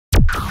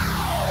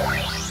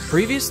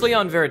Previously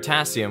on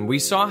Veritasium, we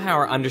saw how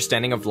our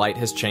understanding of light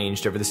has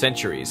changed over the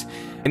centuries.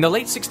 In the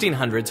late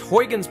 1600s,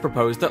 Huygens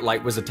proposed that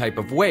light was a type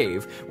of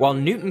wave, while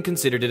Newton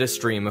considered it a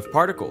stream of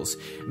particles.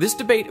 This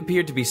debate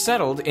appeared to be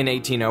settled in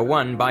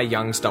 1801 by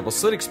Young's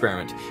double-slit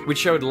experiment, which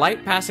showed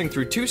light passing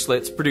through two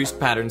slits produced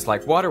patterns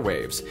like water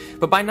waves.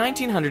 But by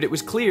 1900, it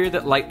was clear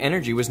that light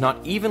energy was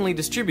not evenly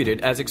distributed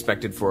as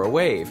expected for a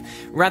wave.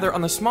 Rather, on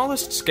the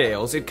smallest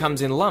scales, it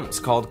comes in lumps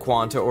called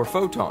quanta or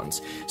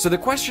photons. So the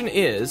question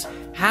is,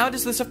 how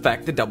does this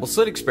affect the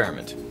double-slit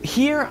experiment?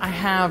 Here I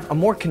have a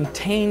more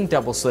contained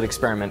double-slit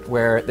experiment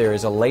where there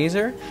is a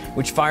laser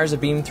which fires a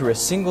beam through a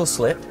single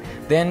slit,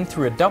 then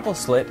through a double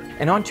slit,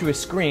 and onto a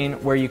screen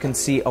where you can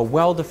see a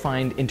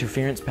well-defined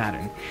interference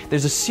pattern.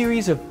 There's a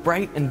series of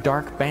bright and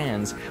dark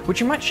bands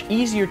which are much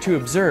easier to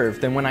observe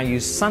than when I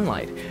use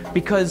sunlight,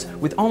 because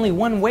with only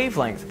one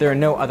wavelength there are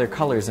no other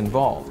colors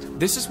involved.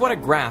 This is what a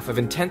graph of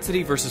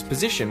intensity versus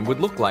position would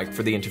look like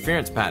for the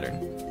interference pattern.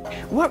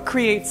 What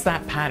creates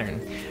that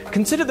pattern?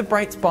 Consider the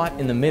bright spot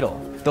in the middle.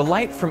 The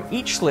light from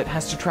each slit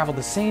has to travel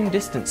the same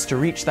distance to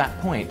reach that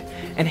point,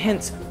 and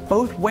hence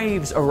both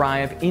waves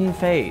arrive in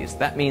phase.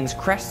 That means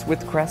crests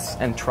with crests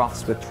and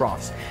troughs with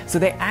troughs. So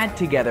they add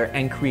together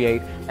and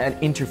create an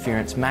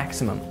interference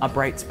maximum, a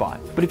bright spot.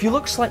 But if you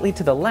look slightly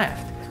to the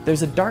left,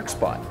 there's a dark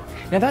spot.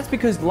 Now that's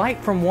because light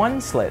from one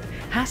slit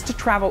has to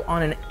travel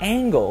on an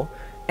angle,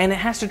 and it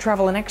has to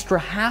travel an extra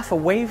half a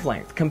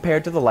wavelength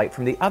compared to the light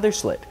from the other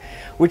slit.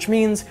 Which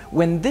means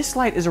when this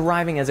light is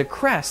arriving as a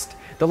crest,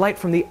 the light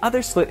from the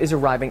other slit is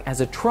arriving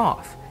as a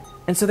trough.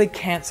 And so they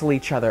cancel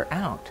each other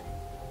out.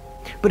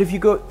 But if you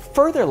go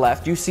further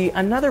left, you see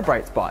another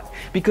bright spot,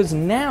 because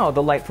now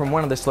the light from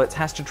one of the slits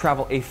has to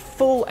travel a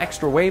full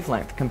extra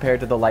wavelength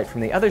compared to the light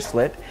from the other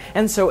slit,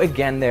 and so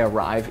again they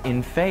arrive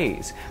in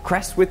phase,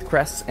 crests with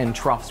crests and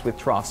troughs with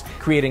troughs,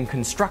 creating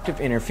constructive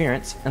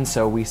interference, and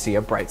so we see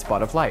a bright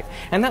spot of light.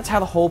 And that's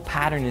how the whole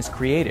pattern is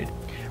created.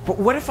 But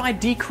what if I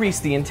decrease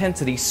the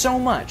intensity so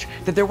much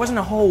that there wasn't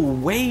a whole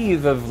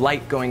wave of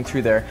light going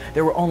through there,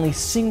 there were only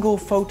single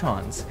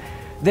photons?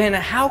 Then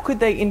how could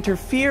they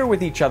interfere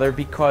with each other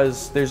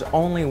because there's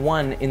only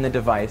one in the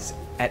device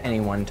at any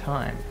one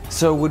time?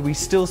 So would we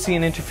still see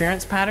an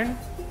interference pattern?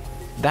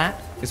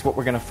 That is what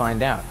we're going to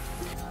find out.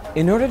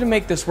 In order to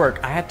make this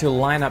work, I had to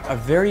line up a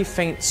very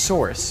faint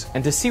source,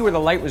 and to see where the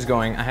light was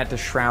going, I had to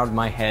shroud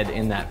my head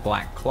in that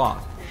black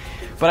cloth.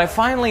 But I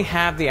finally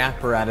have the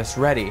apparatus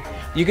ready.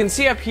 You can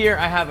see up here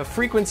I have a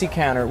frequency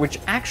counter which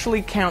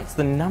actually counts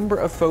the number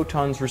of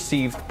photons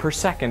received per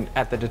second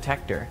at the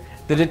detector.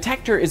 The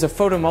detector is a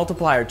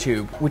photomultiplier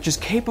tube, which is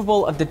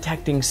capable of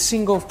detecting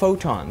single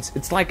photons.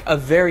 It's like a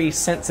very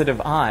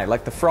sensitive eye,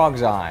 like the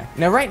frog's eye.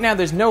 Now right now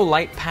there's no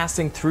light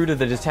passing through to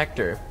the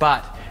detector,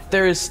 but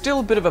there is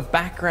still a bit of a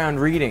background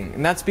reading,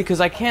 and that's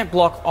because I can't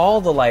block all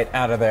the light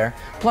out of there,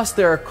 plus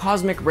there are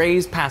cosmic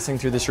rays passing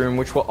through this room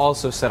which will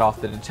also set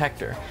off the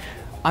detector.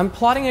 I'm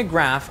plotting a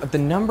graph of the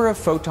number of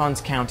photons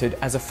counted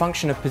as a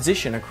function of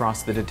position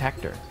across the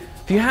detector.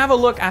 If you have a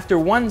look after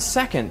 1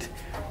 second,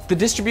 the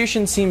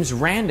distribution seems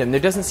random. There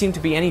doesn't seem to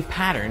be any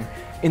pattern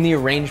in the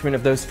arrangement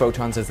of those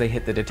photons as they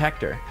hit the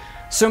detector.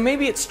 So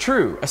maybe it's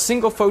true, a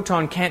single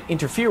photon can't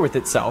interfere with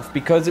itself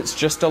because it's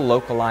just a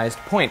localized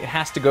point. It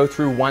has to go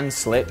through one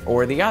slit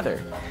or the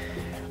other.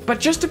 But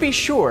just to be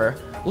sure,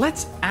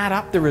 let's add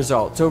up the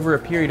results over a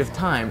period of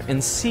time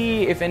and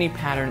see if any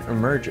pattern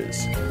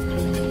emerges.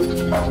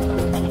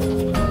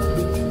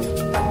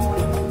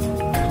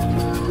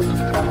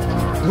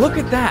 Look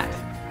at that!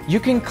 You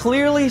can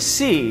clearly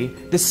see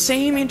the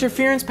same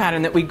interference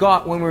pattern that we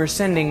got when we were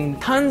sending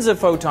tons of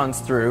photons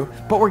through,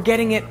 but we're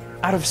getting it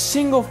out of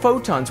single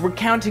photons. We're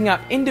counting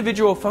up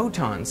individual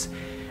photons.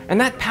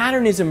 And that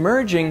pattern is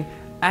emerging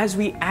as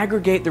we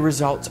aggregate the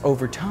results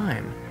over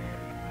time.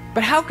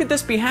 But how could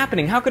this be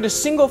happening? How could a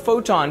single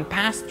photon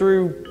pass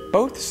through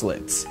both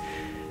slits?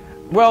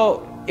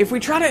 Well, if we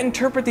try to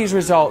interpret these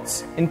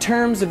results in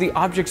terms of the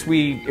objects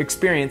we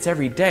experience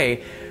every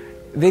day,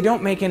 they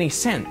don't make any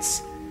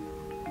sense.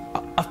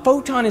 A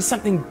photon is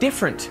something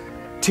different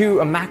to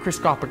a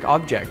macroscopic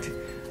object.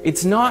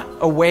 It's not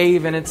a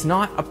wave and it's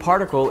not a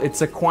particle,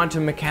 it's a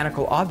quantum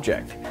mechanical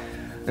object.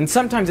 And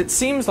sometimes it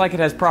seems like it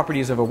has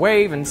properties of a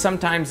wave, and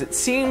sometimes it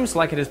seems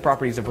like it has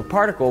properties of a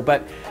particle,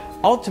 but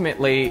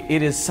ultimately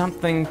it is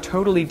something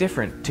totally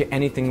different to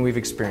anything we've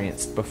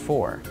experienced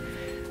before.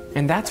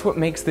 And that's what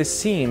makes this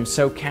seem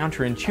so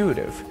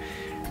counterintuitive.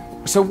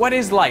 So what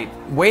is light?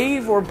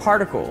 Wave or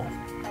particle?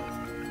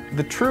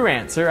 The true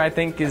answer, I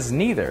think, is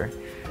neither.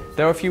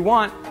 Though if you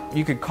want,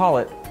 you could call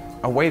it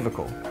a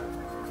wavicle.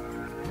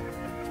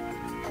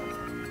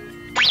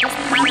 This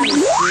pattern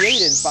is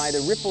created by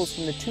the ripples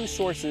from the two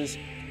sources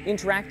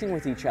interacting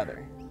with each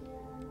other.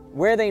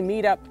 Where they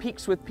meet up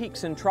peaks with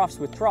peaks and troughs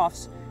with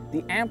troughs,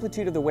 the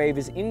amplitude of the wave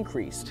is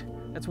increased.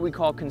 That's what we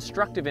call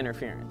constructive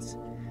interference.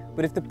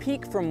 But if the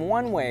peak from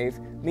one wave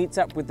meets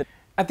up with the...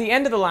 At the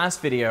end of the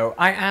last video,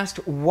 I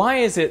asked why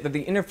is it that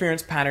the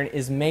interference pattern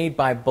is made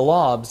by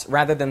blobs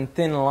rather than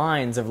thin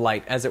lines of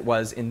light as it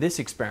was in this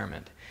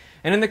experiment.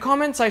 And in the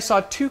comments I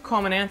saw two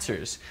common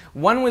answers.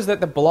 One was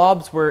that the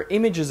blobs were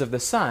images of the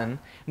sun,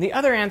 and the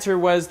other answer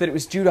was that it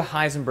was due to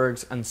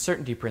Heisenberg's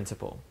uncertainty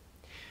principle.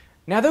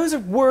 Now those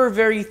were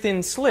very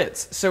thin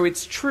slits, so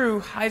it's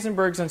true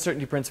Heisenberg's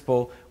uncertainty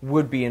principle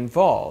would be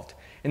involved,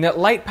 and that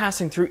light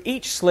passing through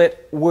each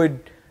slit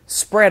would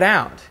spread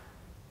out.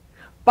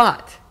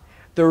 But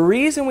the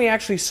reason we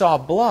actually saw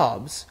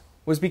blobs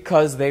was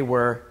because they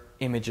were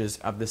images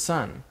of the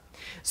sun.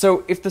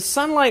 So if the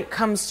sunlight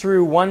comes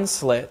through one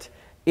slit,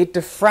 it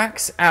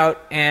diffracts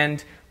out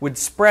and would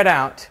spread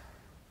out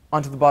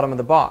onto the bottom of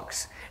the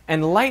box.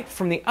 And light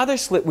from the other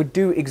slit would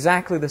do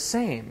exactly the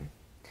same.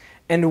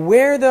 And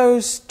where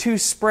those two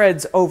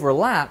spreads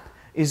overlap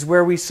is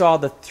where we saw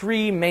the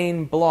three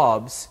main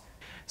blobs.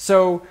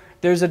 So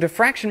there's a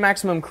diffraction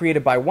maximum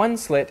created by one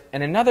slit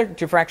and another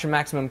diffraction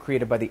maximum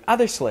created by the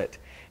other slit.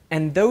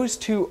 And those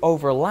two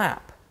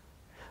overlap.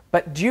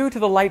 But due to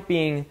the light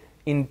being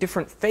in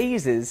different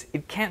phases,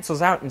 it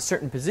cancels out in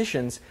certain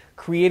positions,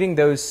 creating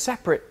those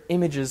separate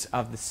images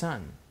of the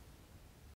sun.